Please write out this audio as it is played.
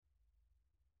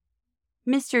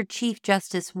Mr. Chief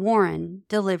Justice Warren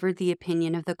delivered the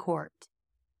opinion of the court.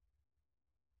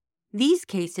 These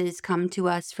cases come to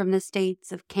us from the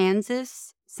states of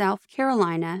Kansas, South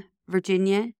Carolina,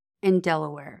 Virginia, and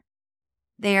Delaware.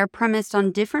 They are premised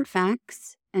on different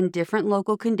facts and different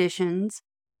local conditions,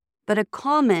 but a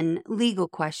common legal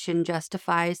question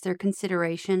justifies their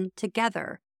consideration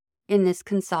together in this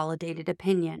consolidated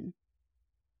opinion.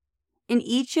 In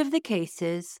each of the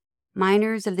cases,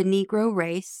 minors of the Negro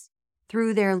race,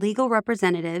 through their legal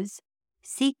representatives,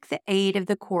 seek the aid of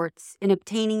the courts in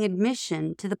obtaining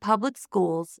admission to the public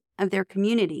schools of their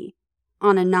community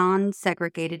on a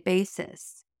non-segregated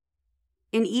basis.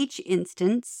 In each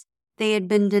instance, they had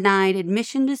been denied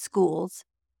admission to schools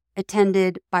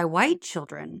attended by white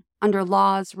children under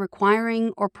laws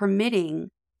requiring or permitting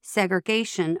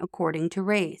segregation according to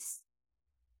race.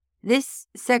 This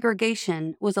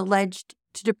segregation was alleged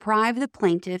to deprive the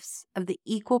plaintiffs of the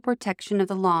equal protection of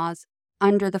the laws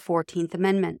under the 14th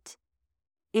Amendment.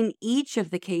 In each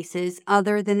of the cases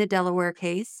other than the Delaware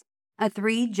case, a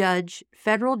 3-judge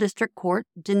federal district court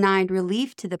denied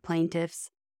relief to the plaintiffs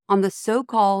on the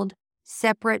so-called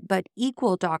separate but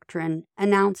equal doctrine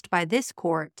announced by this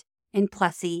court in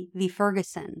Plessy v.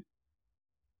 Ferguson.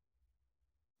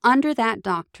 Under that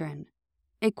doctrine,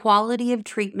 equality of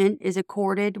treatment is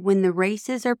accorded when the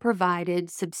races are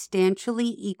provided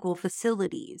substantially equal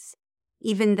facilities,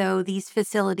 even though these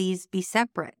facilities be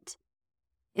separate.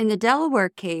 In the Delaware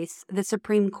case, the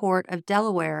Supreme Court of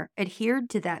Delaware adhered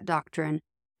to that doctrine,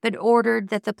 but ordered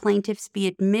that the plaintiffs be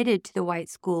admitted to the white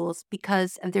schools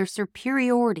because of their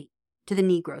superiority to the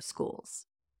Negro schools.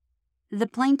 The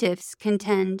plaintiffs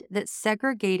contend that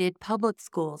segregated public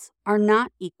schools are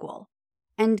not equal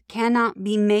and cannot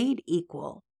be made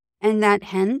equal, and that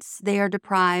hence they are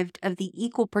deprived of the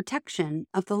equal protection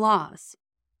of the laws.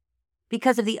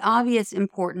 Because of the obvious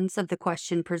importance of the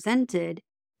question presented,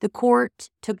 the court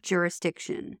took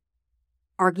jurisdiction.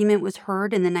 Argument was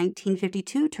heard in the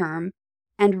 1952 term,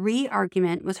 and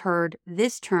re-argument was heard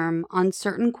this term on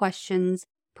certain questions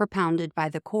propounded by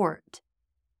the court.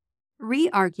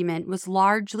 Re-argument was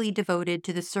largely devoted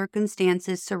to the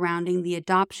circumstances surrounding the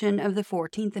adoption of the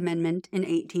 14th Amendment in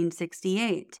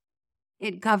 1868.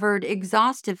 It covered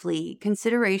exhaustively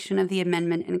consideration of the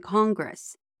amendment in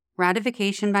Congress,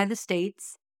 ratification by the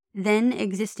states, then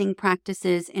existing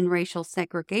practices in racial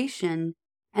segregation,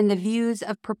 and the views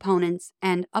of proponents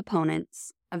and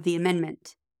opponents of the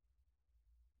amendment.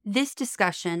 This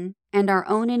discussion and our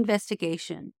own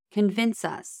investigation convince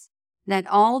us that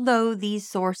although these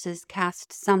sources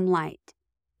cast some light,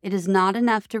 it is not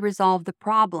enough to resolve the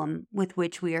problem with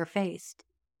which we are faced.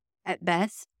 At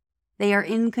best, they are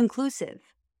inconclusive.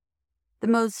 The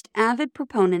most avid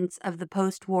proponents of the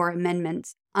post-war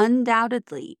amendments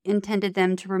undoubtedly intended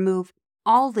them to remove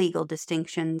all legal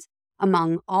distinctions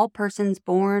among all persons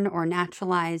born or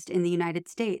naturalized in the United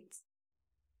States.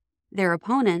 Their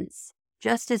opponents,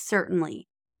 just as certainly,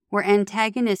 were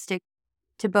antagonistic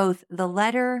to both the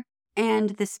letter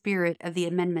and the spirit of the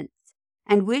amendments,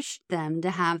 and wished them to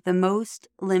have the most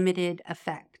limited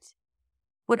effect.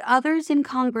 What others in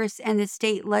Congress and the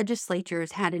state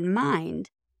legislatures had in mind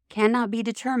cannot be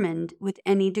determined with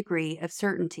any degree of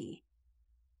certainty.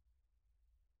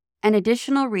 An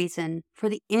additional reason for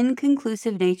the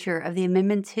inconclusive nature of the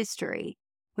amendment's history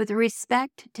with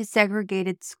respect to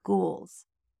segregated schools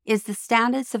is the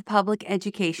status of public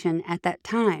education at that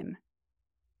time.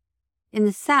 In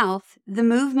the South, the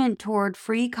movement toward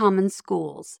free common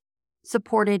schools,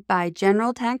 supported by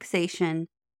general taxation,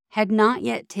 had not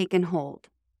yet taken hold.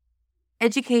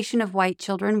 Education of white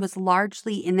children was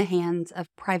largely in the hands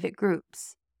of private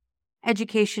groups.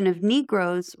 Education of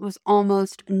Negroes was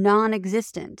almost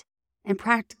non-existent, and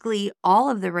practically all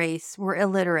of the race were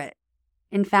illiterate.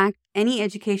 In fact, any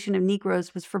education of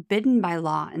Negroes was forbidden by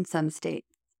law in some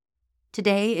states.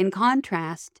 Today, in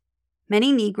contrast,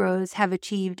 many Negroes have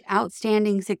achieved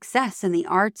outstanding success in the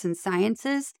arts and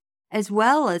sciences, as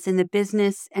well as in the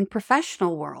business and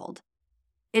professional world.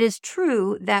 It is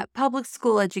true that public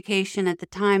school education at the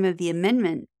time of the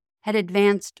amendment had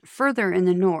advanced further in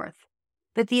the North,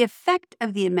 but the effect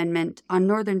of the amendment on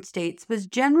northern states was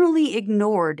generally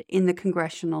ignored in the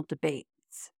congressional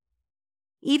debates.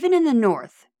 Even in the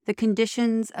North, the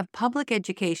conditions of public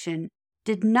education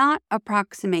did not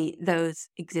approximate those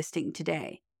existing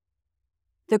today.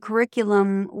 The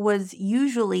curriculum was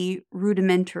usually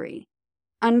rudimentary.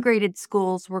 Ungraded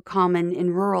schools were common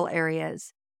in rural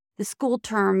areas. The school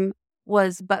term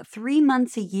was but 3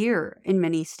 months a year in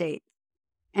many states,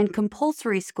 and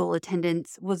compulsory school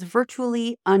attendance was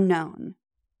virtually unknown.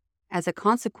 As a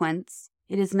consequence,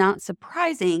 it is not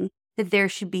surprising that there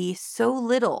should be so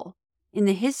little, in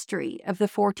the history of the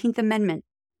 14th Amendment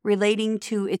relating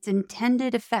to its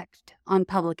intended effect on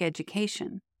public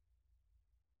education.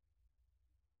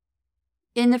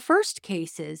 In the first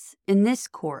cases in this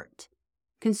court,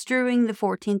 construing the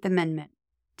 14th Amendment,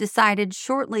 decided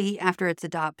shortly after its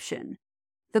adoption,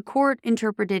 the court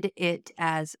interpreted it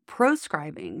as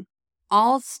proscribing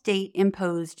all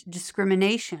state-imposed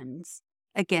discriminations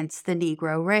against the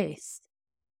Negro race.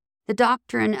 The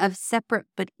doctrine of separate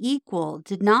but equal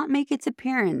did not make its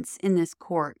appearance in this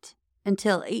court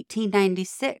until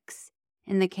 1896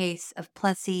 in the case of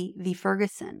Plessy v.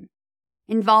 Ferguson,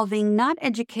 involving not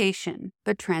education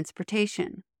but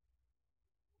transportation.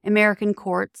 American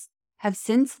courts have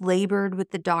since labored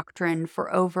with the doctrine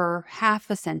for over half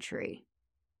a century.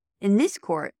 In this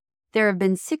court, there have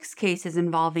been 6 cases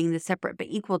involving the separate but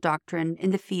equal doctrine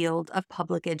in the field of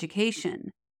public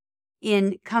education.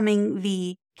 In Cumming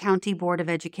v. County Board of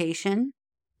Education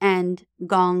and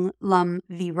Gong Lum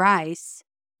v. Rice,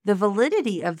 the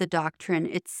validity of the doctrine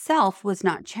itself was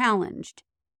not challenged.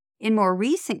 In more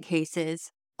recent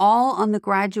cases, all on the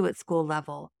graduate school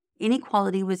level,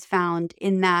 inequality was found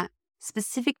in that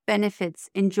specific benefits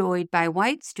enjoyed by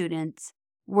white students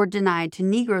were denied to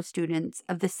Negro students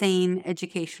of the same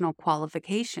educational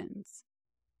qualifications.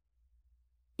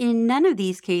 In none of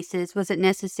these cases was it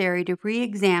necessary to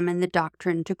re-examine the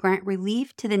doctrine to grant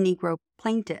relief to the Negro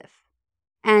plaintiff.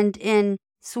 And in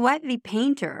Sweat v.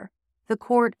 Painter, the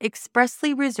court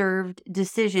expressly reserved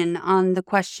decision on the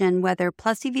question whether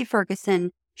Plessy v.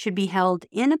 Ferguson should be held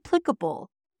inapplicable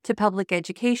to public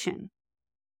education.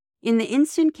 In the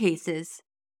instant cases,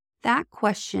 that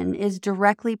question is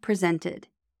directly presented.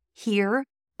 Here,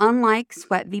 unlike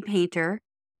Sweat v. Painter,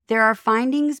 there are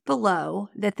findings below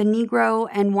that the Negro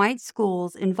and white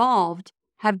schools involved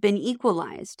have been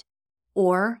equalized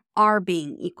or are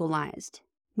being equalized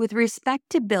with respect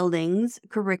to buildings,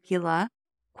 curricula,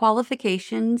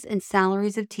 qualifications, and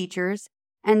salaries of teachers,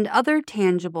 and other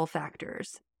tangible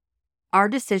factors. Our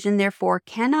decision, therefore,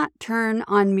 cannot turn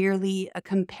on merely a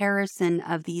comparison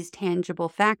of these tangible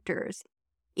factors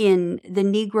in the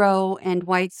Negro and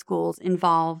white schools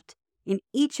involved in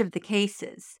each of the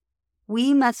cases.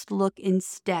 We must look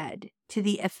instead to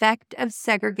the effect of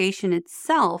segregation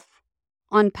itself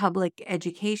on public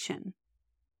education.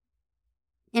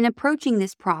 In approaching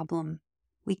this problem,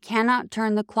 we cannot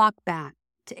turn the clock back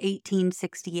to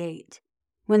 1868,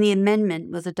 when the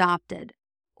amendment was adopted,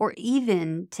 or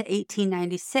even to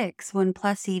 1896 when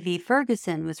Plessy v.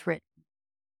 Ferguson was written.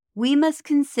 We must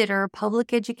consider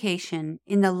public education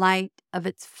in the light of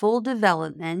its full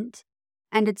development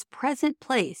and its present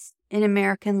place in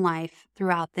American life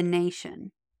throughout the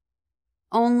nation.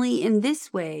 Only in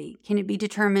this way can it be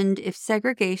determined if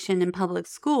segregation in public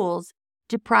schools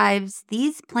deprives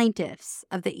these plaintiffs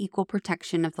of the equal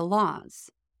protection of the laws.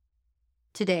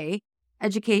 Today,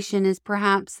 education is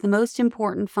perhaps the most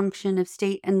important function of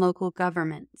state and local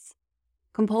governments.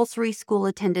 Compulsory school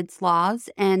attendance laws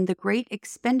and the great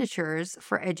expenditures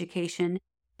for education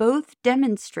both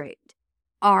demonstrate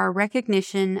our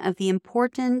recognition of the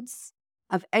importance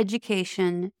of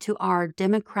education to our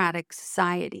democratic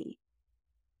society.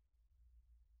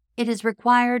 It is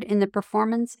required in the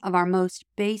performance of our most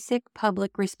basic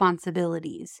public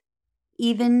responsibilities,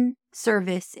 even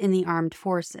service in the armed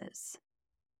forces.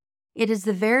 It is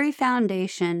the very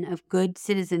foundation of good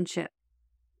citizenship.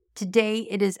 Today,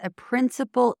 it is a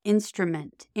principal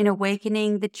instrument in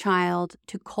awakening the child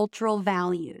to cultural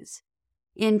values,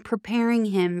 in preparing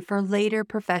him for later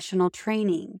professional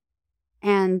training,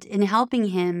 and in helping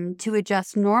him to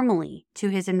adjust normally to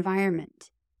his environment.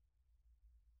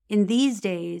 In these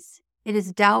days, it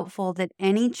is doubtful that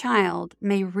any child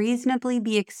may reasonably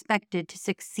be expected to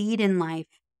succeed in life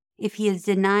if he is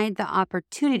denied the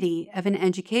opportunity of an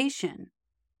education.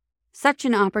 Such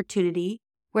an opportunity,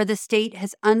 where the state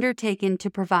has undertaken to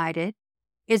provide it,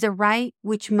 is a right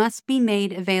which must be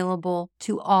made available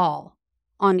to all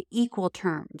on equal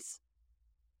terms.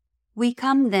 We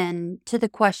come then to the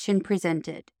question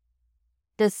presented: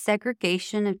 does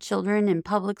segregation of children in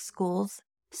public schools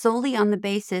solely on the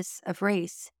basis of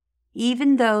race,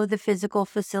 even though the physical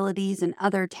facilities and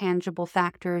other tangible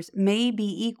factors may be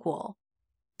equal,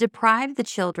 deprive the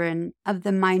children of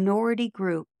the minority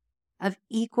group of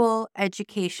equal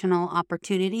educational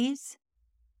opportunities?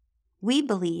 We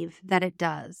believe that it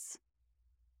does.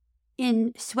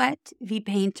 In Sweat v.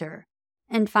 Painter,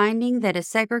 and finding that a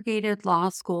segregated law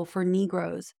school for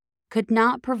Negroes could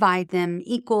not provide them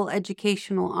equal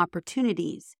educational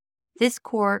opportunities, this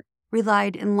court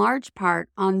relied in large part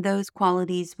on those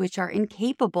qualities which are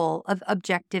incapable of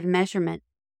objective measurement,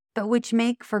 but which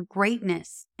make for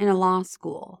greatness in a law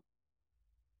school.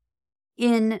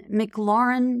 In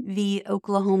McLaurin v.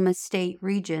 Oklahoma State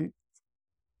Regents,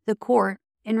 the court,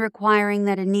 in requiring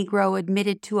that a Negro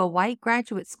admitted to a white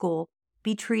graduate school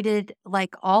be treated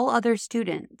like all other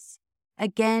students,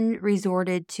 again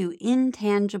resorted to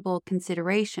intangible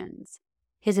considerations: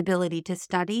 his ability to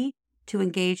study, to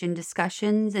engage in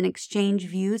discussions and exchange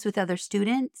views with other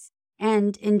students,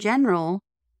 and, in general,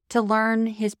 to learn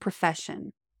his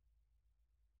profession.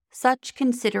 Such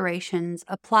considerations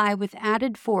apply with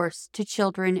added force to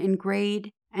children in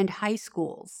grade and high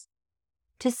schools.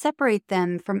 To separate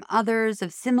them from others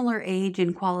of similar age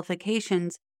and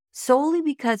qualifications solely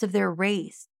because of their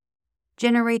race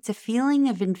generates a feeling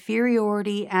of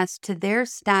inferiority as to their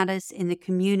status in the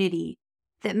community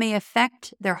that may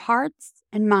affect their hearts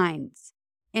and minds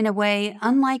in a way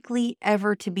unlikely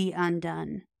ever to be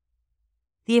undone.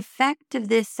 The effect of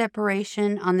this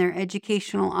separation on their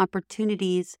educational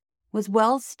opportunities was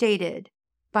well stated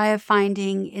by a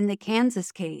finding in the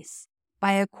Kansas case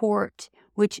by a court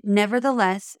which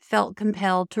nevertheless felt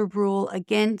compelled to rule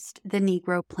against the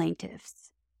Negro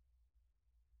plaintiffs.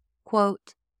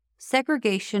 Quote,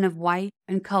 "Segregation of white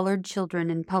and colored children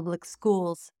in public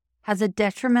schools has a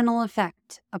detrimental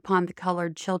effect upon the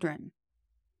colored children.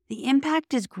 The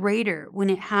impact is greater when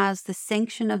it has the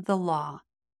sanction of the law,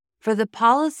 for the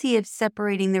policy of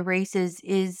separating the races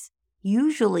is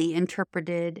usually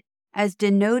interpreted as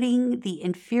denoting the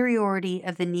inferiority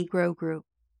of the Negro group.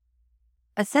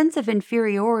 A sense of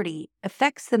inferiority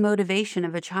affects the motivation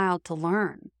of a child to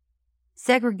learn.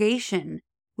 Segregation,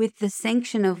 with the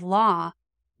sanction of law,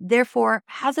 therefore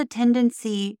has a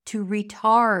tendency to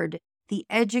retard the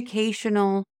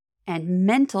educational and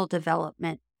mental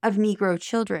development of Negro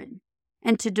children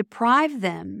and to deprive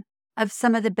them of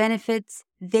some of the benefits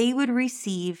they would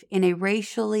receive in a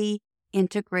racially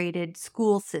integrated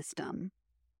school system."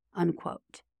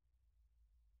 Unquote.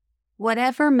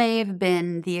 Whatever may have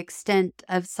been the extent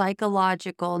of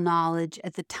psychological knowledge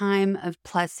at the time of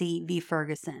Plessy v.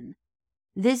 Ferguson,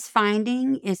 this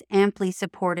finding is amply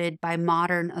supported by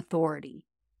modern authority.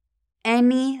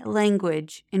 Any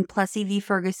language in Plessy v.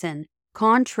 Ferguson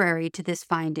contrary to this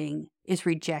finding is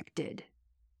rejected.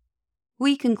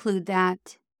 We conclude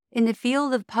that, in the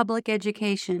field of public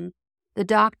education, the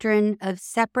doctrine of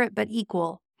separate but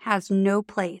equal has no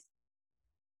place.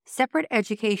 Separate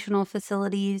educational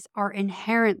facilities are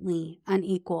inherently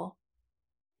unequal.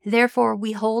 Therefore,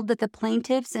 we hold that the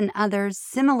plaintiffs and others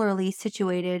similarly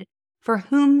situated for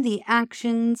whom the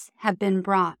actions have been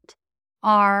brought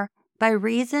are, by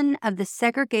reason of the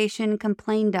segregation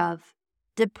complained of,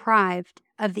 deprived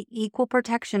of the equal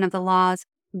protection of the laws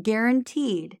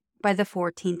guaranteed by the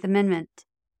 14th Amendment.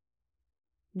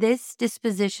 This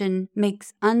disposition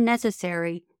makes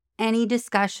unnecessary any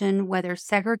discussion whether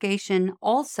segregation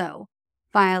also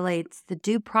violates the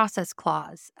Due Process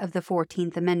Clause of the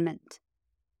 14th Amendment.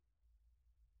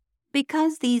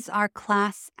 Because these are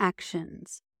class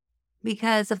actions,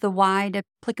 because of the wide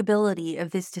applicability of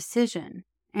this decision,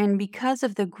 and because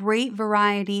of the great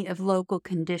variety of local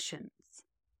conditions,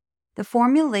 the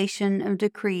formulation of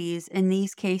decrees in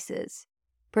these cases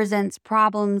presents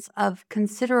problems of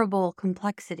considerable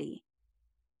complexity.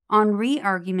 On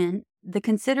re-argument, the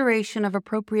consideration of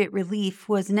appropriate relief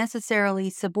was necessarily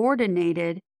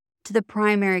subordinated to the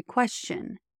primary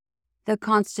question, the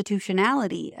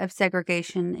constitutionality of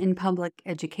segregation in public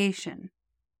education.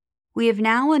 We have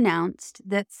now announced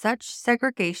that such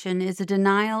segregation is a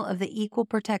denial of the equal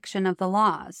protection of the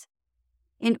laws.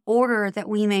 In order that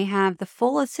we may have the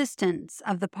full assistance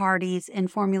of the parties in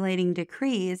formulating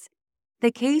decrees,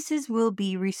 the cases will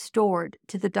be restored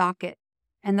to the docket,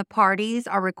 and the parties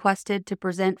are requested to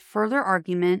present further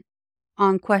argument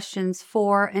on questions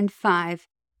 4 and 5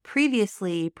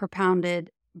 previously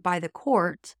propounded by the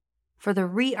court for the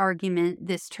re-argument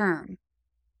this term.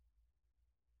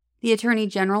 The Attorney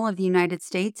General of the United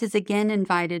States is again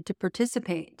invited to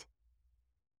participate.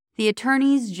 The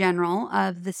Attorneys General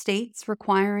of the states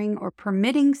requiring or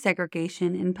permitting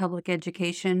segregation in public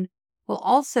education will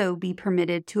also be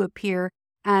permitted to appear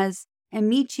as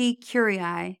amici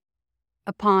curiae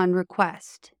upon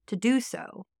request to do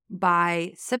so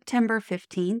by September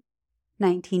 15,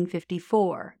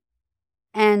 1954,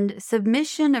 and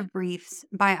submission of briefs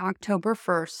by October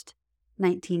 1st,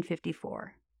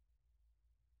 1954.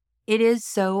 It is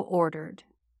so ordered.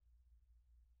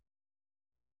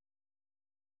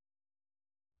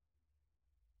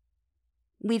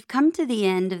 We've come to the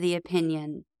end of the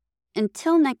opinion.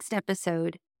 Until next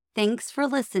episode, thanks for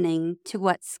listening to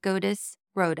what SCOTUS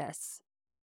wrote us.